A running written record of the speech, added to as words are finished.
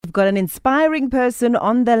we've got an inspiring person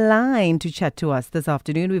on the line to chat to us this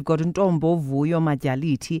afternoon. We've got Ntombovuyo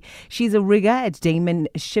Madyaliti. She's a rigger at Damen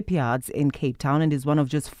Shipyards in Cape Town and is one of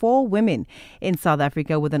just 4 women in South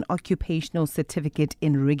Africa with an occupational certificate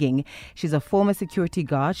in rigging. She's a former security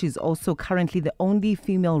guard. She's also currently the only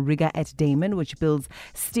female rigger at Damen, which builds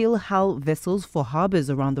steel hull vessels for harbours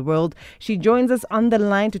around the world. She joins us on the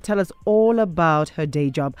line to tell us all about her day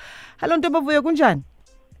job. Hello Ntombovuyo, kunjani?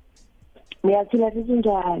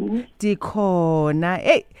 Dikhona.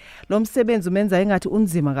 Hey, lo msebenzi umenza engathi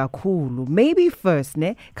unzima kakhulu. Maybe first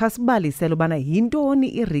khasibalisela ubana yintoni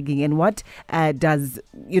i-rigging and what does,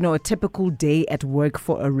 a typical day at work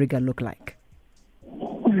for a rigger look like?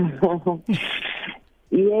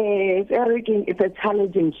 Yes, rigging is a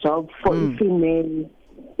challenging job for a female.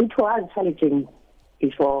 It was challenging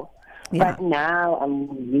before, but now I'm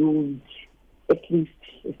used. At least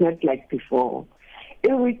it's not like before.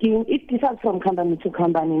 Rigging, it differs from company to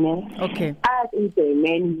company. Okay. As in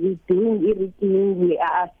Damen, we doing rigging, we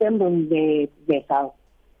are assembling the vessel.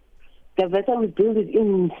 The vessel, we build it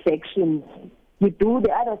in sections. We do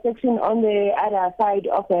the other section on the other side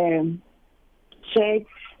of the shed,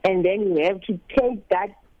 and then we have to take that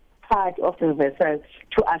part of the vessel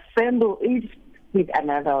to assemble it with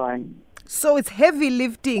another one. So it's heavy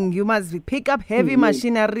lifting. You must pick up heavy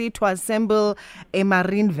machinery to assemble a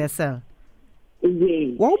marine vessel.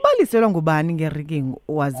 Yes. Wawubaliselwa ngubani nge-rigging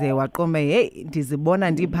waze waqome hey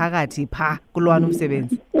ndizibona ndiphakathi pha kulwana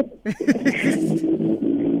umsebenzi? As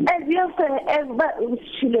you said,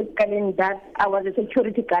 that I was a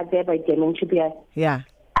security guard there by Damen Shipyard. Yeah.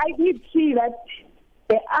 I did see that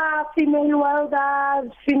there are female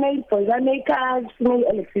welders, female boiler makers, female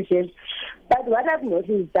electricians. But what I've noticed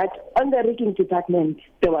is that on the rigging department,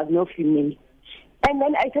 there was no female. And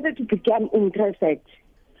then I started to become interested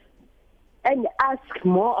and ask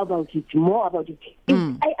more about it.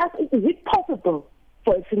 I asked, is it possible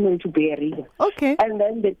for a female to be a rigger? Okay. And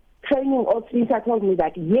then the training officer told me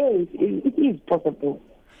that, yes, it is possible.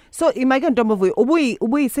 So, imagine Ntombovuyo,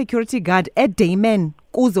 ubuyi security guard at Damen,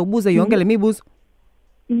 kuze ubuze yonke le mibuzo?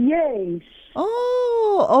 Yes.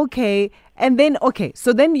 Oh, okay. And then,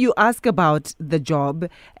 so then you ask about the job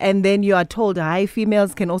and then you are told, hi,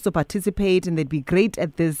 females can also participate and they'd be great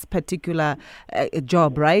at this particular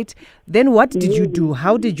job, right? Then what did you do?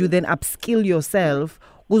 How did you then upskill yourself?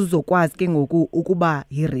 Ukuba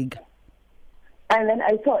rigger? And then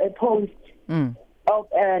I saw a post of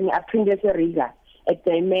an apprentice rigger at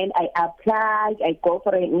Damen. I applied, I go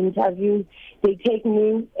for an interview. They take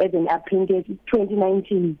me as an apprentice in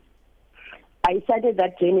 2019. I started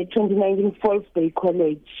that journey 2019 Falls Bay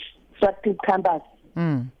College, Shipyards campus,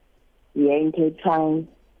 here in Cape Town.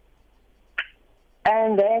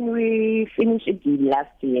 And then we finished it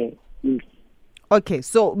last year. Yes. Okay,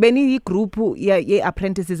 so many group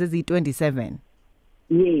apprentices is 27.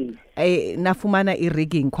 Yes. Nafumana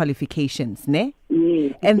rigging qualifications, ne?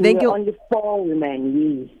 Yes. And then you only 4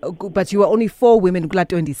 women, yes. But you were only 4 women,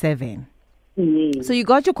 27. Yes. So you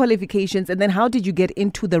got your qualifications, and then how did you get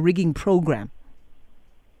into the rigging program?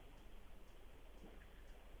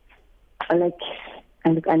 I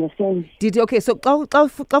understand. So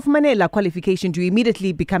la qualification, do you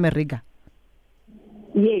immediately become a rigger?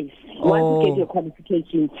 Yes. Once you get your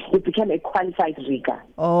qualification, you become a qualified rigger.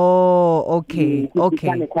 Oh, okay.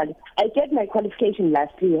 I get my qualification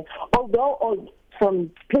last year. Although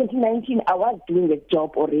from 2019, I was doing the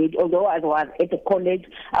job already. Although I was at the college,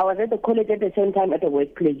 at the same time at the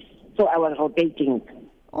workplace. So I was rotating.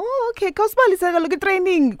 Oh, okay. Khawusibaliseka lo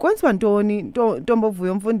training. Kwenziwa ntoni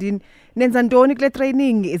Ntombovuyo mfundini? Nenza ntoni kule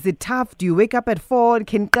training? Is it tough? Do you wake up at 4?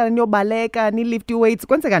 Can niqala niyobaleka, ni lift weights?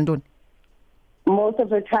 Kwenzeka ntoni? Most of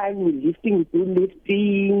the time we do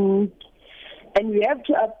lifting, and we have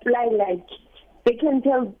to apply like they can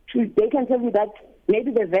tell you that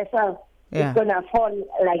maybe the vessel is gonna fall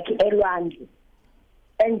like L1,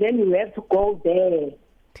 and then you have to go there.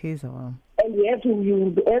 And we have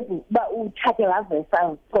to tackle a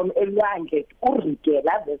vessel from L1 urige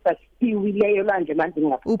la vessel iwile L1 manje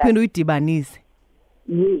ngapha. Uphinde uyidibanise.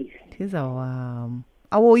 Yes. Thiza wami.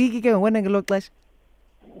 Awoyiki ke ngona ngelo xesha.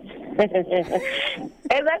 And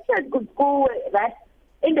that's a good school. That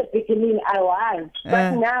in the beginning I was,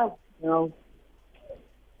 but now no,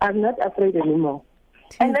 I'm not afraid anymore.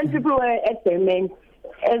 And then people were at Damen,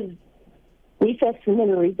 as we said,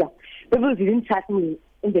 female rigger. People didn't trust me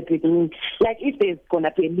in the beginning. Like if there's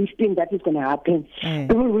gonna be a lifting that is gonna happen,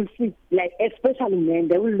 people will see, like especially men,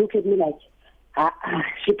 they will look at me like,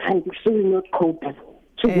 she will not cope.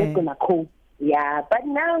 She's not gonna cope. Yeah, but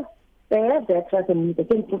now they have their trust in me. They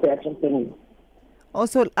can put their trust in me.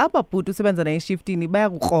 Also ababhuti usebenza na eshiftini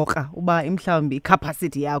bayakukroka uba imhlawumbi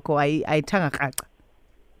capacity yakho ayithanga rhaca.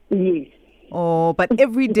 Yes. Oh, but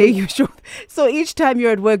every day you show. So each time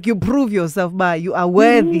you're at work, you prove yourself, you are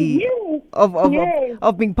worthy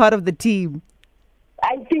of being part of the team.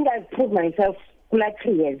 I think I've proved myself like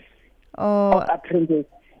 3 years of apprentice.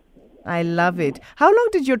 I love it. How long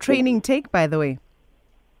did your training take, by the way?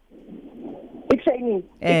 It's training.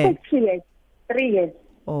 It took 3 years. 3 years.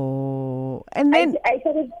 Oh, and then I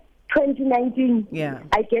started 2019. Yeah.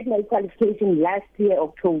 I get my qualification last year,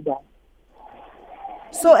 October.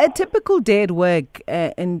 So a typical day at work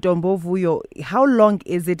in Ntombovuyo, how long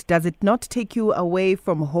is it? Does it not take you away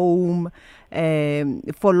from home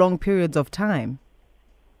for long periods of time?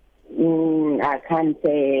 I can't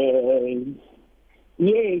say.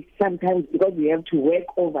 Yes, sometimes because we have to work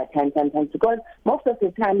overtime sometimes because most of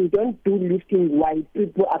the time we don't do lifting while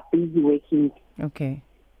people are busy working. Okay.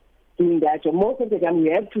 Doing that. So most of the time we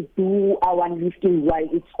have to do our lifting while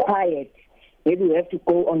it's quiet. Maybe we have to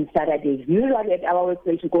go on Saturdays. Usually at our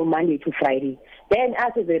workplace we go Monday to Friday. Then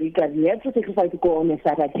after the riggers, we have to sacrifice to go on a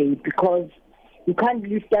Saturday because you can't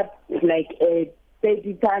lift up like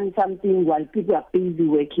 30 tons something while people are busy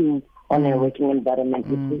working on a working environment.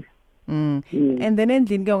 And then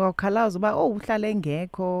endlini ke ungakhalaza uba uhlala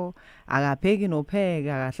engekho akapheki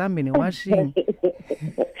nopheka akahlambi newashing.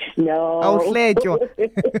 No. Awuhletywa.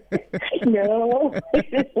 No.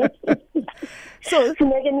 So to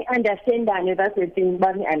make me understand that, that's the thing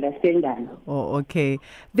about me understand. Oh, okay.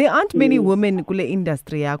 There aren't many women kule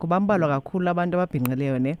industry yakho bambalwa kakhulu abantu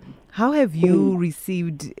ababhinqileyo ne. How have you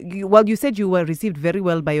received? Well, you said you were received very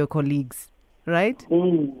well by your colleagues, right?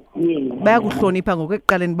 Yes. Bayakuhlonipha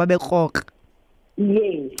ngokwekuqaleni babekroka.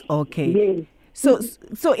 Yes. Okay. Yes.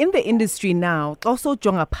 So in the industry now, xa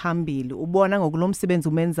usojonga phambili ubona ngokulo msebenzi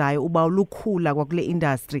umenzayo uba ulukhula kwakule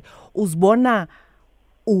industry, uzibona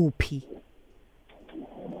uphi?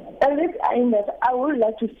 I would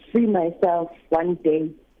like to see myself one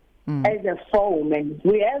day as a foreman.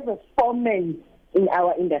 We have a foreman in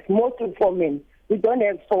our industry, mostly foremen. We don't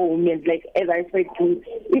have foremen, like as I said to you,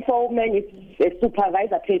 if foreman is a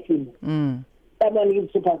supervisor person, someone is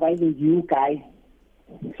supervising you guys.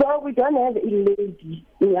 So we don't have a lady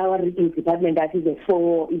in our rigging department that is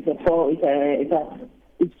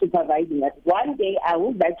it's supervising us. One day I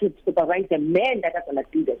would like to supervise the men that are going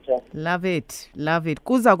to do the job. Love it.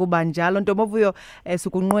 Kuza kuba njalo Ntombovuyo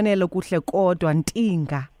sikunqwenela kuhle kodwa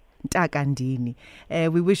ntinga ntaka ndini.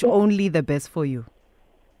 We wish only the best for you.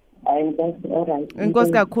 And that's all right.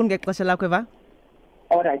 Inkosi kakhulu ngexesha lakho eva.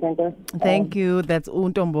 All right, thank you. Thank you. That's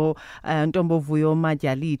Ntombovuyo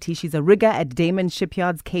Madyaliti. She's a rigger at Damen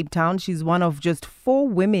Shipyards Cape Town. She's one of just 4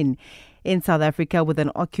 women in South Africa with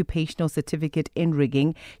an occupational certificate in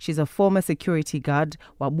rigging. She's a former security guard.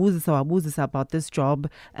 Wabuzisa about this job,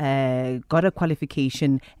 got a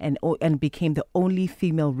qualification and became the only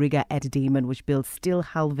female rigger at Damen, which builds steel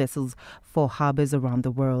hull vessels for harbours around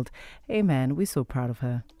the world. Hey man, we're so proud of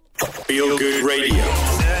her. Feel Good Radio.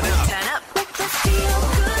 Turn up.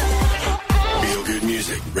 Feel Good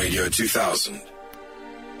music, Radio 2000.